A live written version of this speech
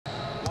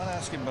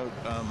ask you about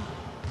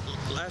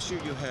last year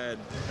you had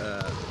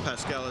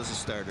Pascal as a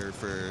starter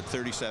for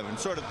 37,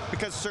 sort of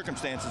because of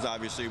circumstances,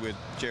 obviously, with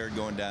Jared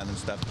going down and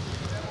stuff.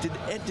 Did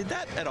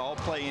that at all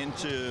play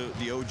into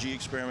the OG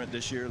experiment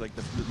this year, like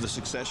the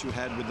success you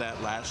had with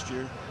that last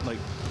year? Like,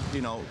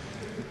 you know,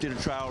 did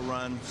a trial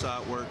run,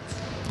 saw it work?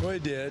 Well,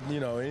 it did.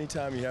 You know,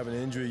 anytime you have an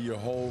injury, your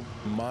whole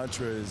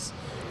mantra is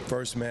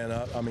next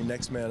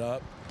man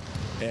up.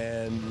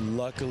 And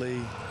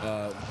luckily,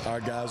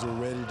 our guys were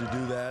ready to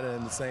do that.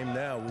 And the same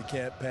now, we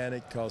can't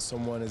panic because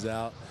someone is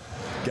out.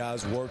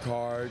 Guys work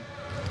hard,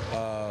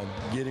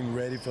 getting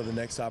ready for the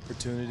next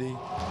opportunity.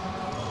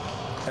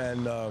 And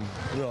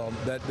you know,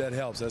 that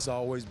helps. That's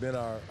always been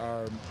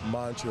our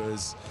mantra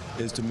is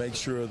to make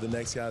sure the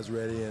next guy's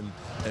ready, and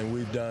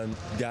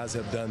guys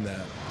have done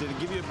that. Did it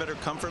give you a better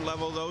comfort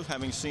level though,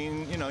 having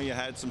seen, you know, you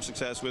had some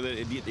success with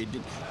it?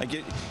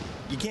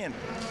 You can't.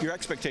 Your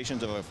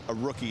expectations of a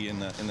rookie in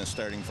the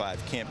starting five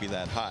can't be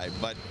that high,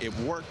 but it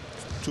worked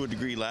to a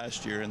degree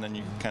last year, and then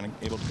you're kind of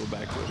able to go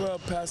back to it. Well,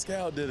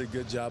 Pascal did a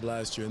good job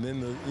last year, and then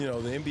the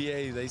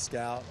NBA, they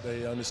scout,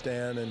 they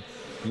understand, and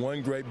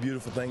one great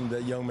beautiful thing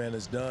that young man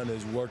has done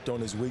is worked on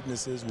his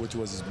weaknesses, which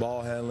was his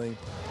ball handling,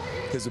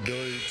 his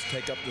ability to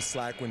take up the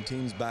slack when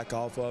teams back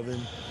off of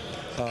him,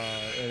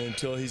 and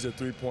until he's a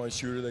three-point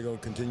shooter, they're going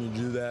to continue to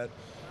do that.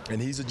 And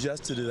he's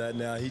adjusted to that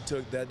now. He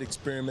took that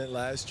experiment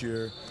last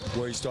year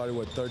where he started,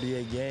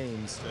 38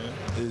 games.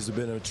 It has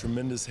been a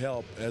tremendous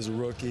help as a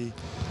rookie.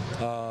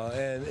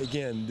 And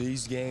again,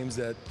 these games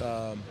that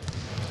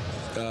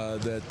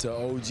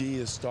OG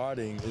is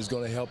starting is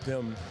going to help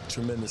him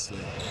tremendously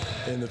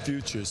in the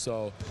future.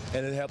 So,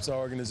 and it helps our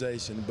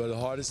organization. But the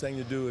hardest thing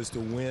to do is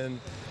to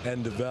win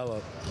and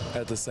develop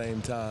at the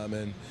same time.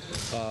 And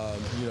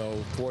you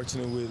know,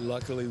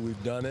 luckily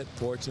we've done it.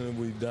 Fortunately,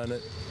 we've done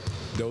it.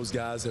 Those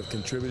guys have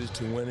contributed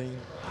to winning,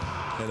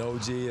 and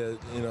OG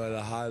at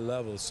a high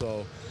level.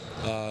 So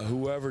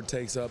whoever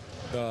takes up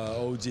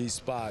OG's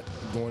spot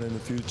going in the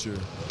future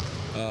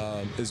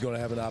is going to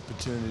have an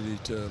opportunity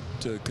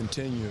to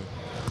continue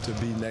to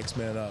be next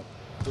man up.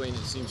 Dwane,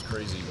 it seems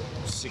crazy,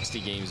 60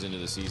 games into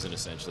the season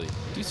essentially.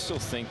 Do you still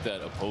think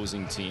that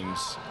opposing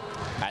teams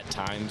at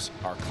times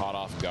are caught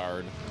off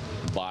guard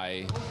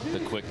by the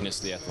quickness,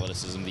 the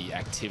athleticism, the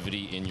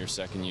activity in your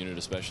second unit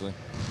especially?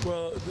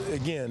 Well,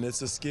 again,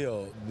 it's a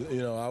skill.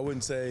 You know, I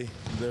wouldn't say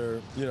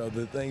they're, you know,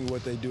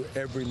 what they do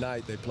every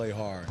night, they play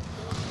hard.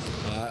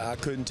 I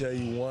couldn't tell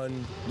you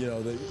one, you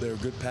know, they're a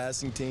good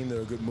passing team,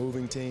 they're a good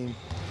moving team.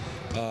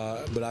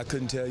 But I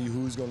couldn't tell you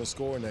who's going to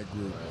score in that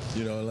group,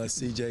 you know, unless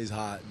CJ's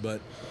hot.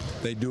 But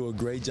they do a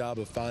great job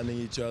of finding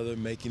each other,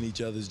 making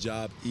each other's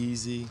job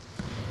easy.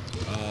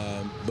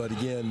 But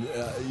again,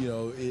 you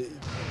know,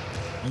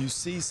 you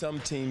see some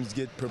teams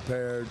get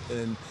prepared,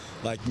 and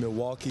like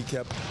Milwaukee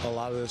kept a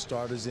lot of their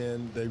starters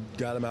in. They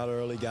got them out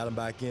early, got them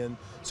back in,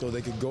 so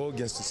they could go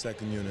against the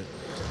second unit.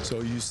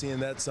 So you're seeing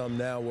that some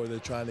now where they're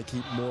trying to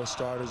keep more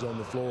starters on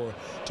the floor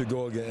to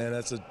go again, and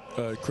that's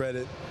a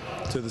credit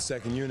to the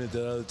second unit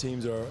that other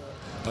teams are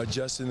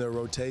adjusting their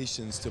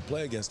rotations to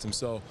play against them.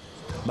 So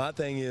my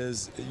thing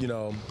is, you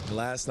know,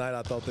 last night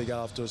I thought they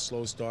got off to a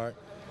slow start.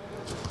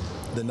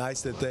 The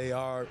nights that they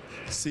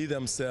see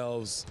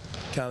themselves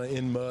kind of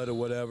in mud or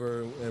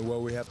whatever, and where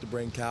we have to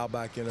bring Kyle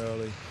back in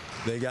early,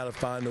 they got to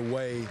find a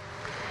way,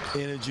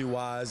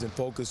 energy-wise and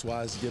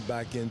focus-wise, to get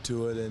back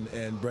into it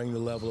and bring the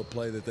level of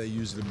play that they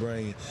usually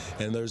bring.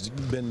 And there's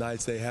been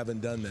nights they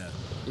haven't done that.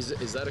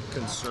 Is that a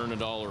concern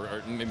at all,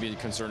 or maybe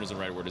concern isn't the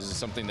right word? Is it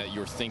something that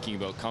you're thinking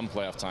about come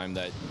playoff time,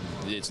 that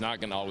it's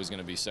not always going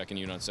to be second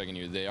unit on second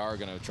unit? They are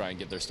going to try and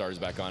get their starters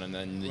back on, and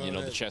then you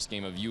know, the chess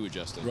game of you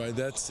adjusting. Right.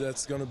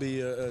 That's going to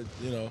be a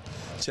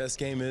chess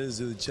game is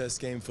a chess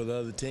game for the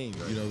other team.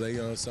 Right. You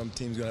know, some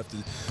teams going to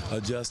have to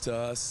adjust to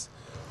us.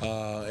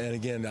 And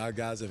again, our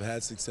guys have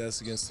had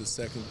success against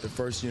the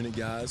first unit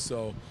guys.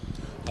 So,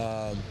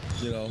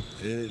 you know,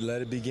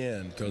 let it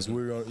begin, because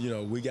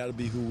we got to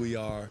be who we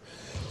are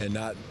and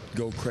not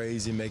go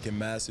crazy making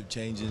massive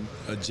changes,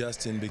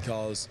 adjusting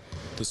because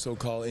the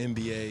so-called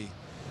NBA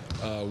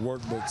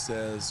workbook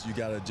says you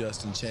got to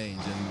adjust and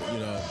change. And, you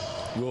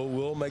know,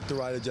 we'll make the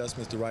right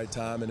adjustments at the right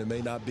time, and it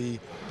may not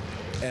be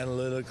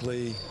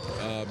analytically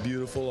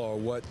beautiful or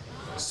what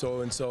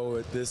so-and-so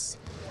at this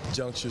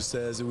juncture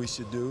says that we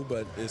should do,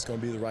 but it's going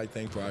to be the right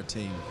thing for our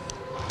team.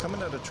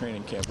 Coming out of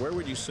training camp, where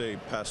would you say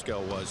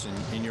Pascal was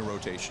in your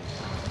rotation?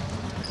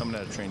 Coming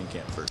out of training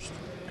camp first.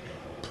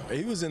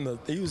 He was in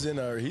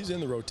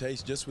the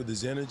rotation just with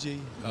his energy.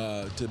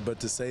 But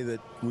to say that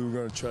we were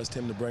going to trust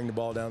him to bring the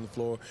ball down the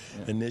floor,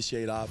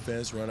 initiate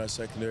offense, run our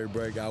secondary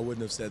break, I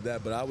wouldn't have said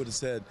that. But I would have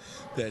said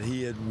that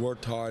he had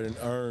worked hard and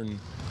earned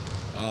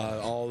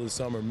all the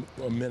summer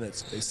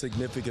minutes,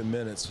 significant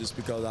minutes, just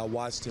because I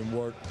watched him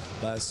work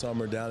last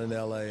summer down in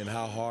LA and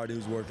how hard he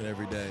was working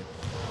every day.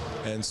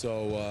 And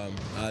so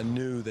I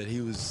knew that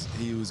he was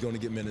going to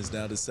get minutes.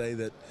 Now, to say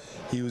that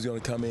he was going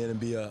to come in and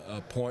be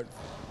a point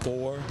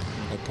forward,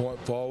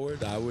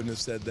 I wouldn't have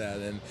said that.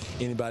 And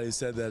anybody who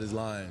said that is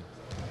lying.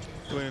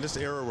 Dwane, in this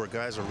era where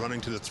guys are running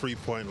to the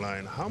three-point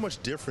line, how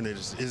much different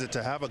is it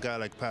to have a guy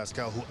like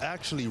Pascal who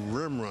actually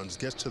rim runs,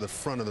 gets to the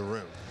front of the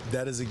rim?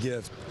 That is a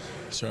gift,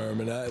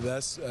 Sherman. I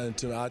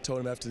told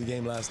him after the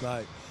game last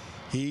night,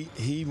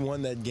 he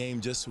won that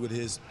game just with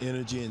his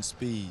energy and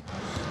speed.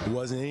 It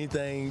wasn't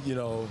anything,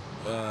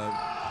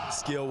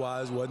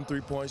 skill-wise, wasn't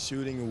three-point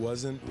shooting, it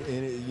wasn't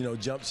any,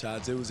 jump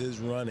shots. It was his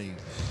running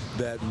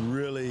that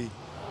really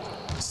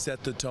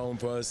set the tone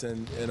for us,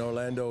 and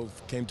Orlando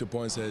came to a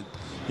point and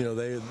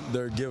said,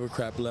 their give a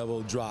crap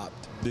level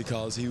dropped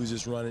because he was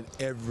just running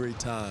every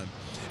time.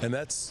 And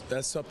that's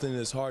something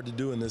that's hard to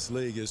do in this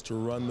league, is to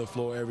run the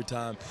floor every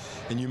time.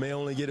 And you may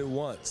only get it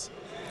once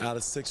out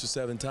of 6 or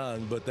 7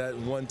 times, but that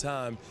one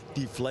time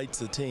deflates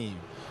the team.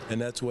 And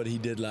that's what he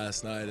did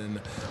last night.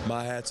 And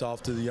my hat's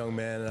off to the young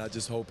man, and I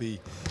just hope he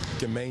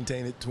can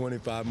maintain it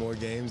 25 more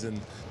games and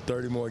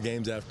 30 more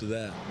games after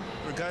that.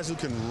 There are guys who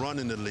can run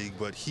in the league,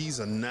 but he's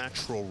a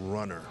natural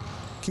runner.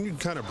 Can you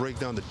kind of break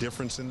down the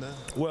difference in that?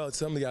 Well,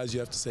 some of the guys you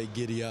have to say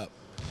giddy up.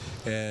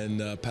 And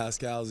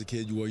Pascal's a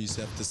kid where you just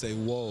have to say,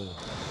 whoa.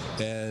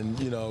 And,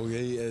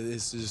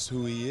 it's just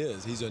who he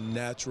is. He's a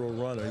natural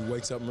runner. He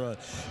wakes up and runs.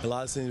 A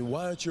lot of things,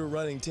 why aren't you a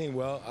running team?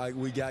 Well,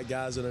 we got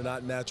guys that are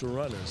not natural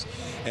runners.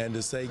 And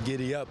to say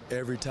giddy up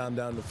every time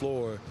down the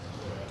floor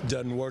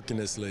doesn't work in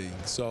this league.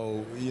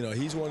 So,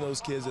 he's one of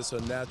those kids that's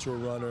a natural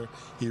runner.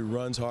 He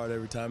runs hard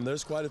every time.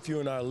 There's quite a few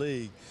in our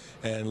league.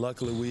 And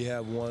luckily we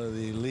have one of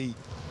the elite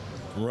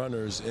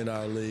runners in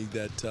our league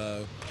that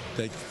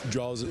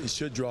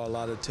should draw a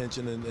lot of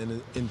attention,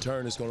 and in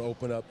turn it's going to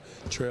open up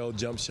trail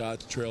jump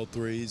shots, trail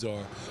threes,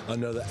 or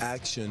another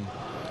action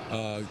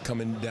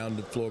coming down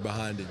the floor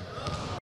behind him.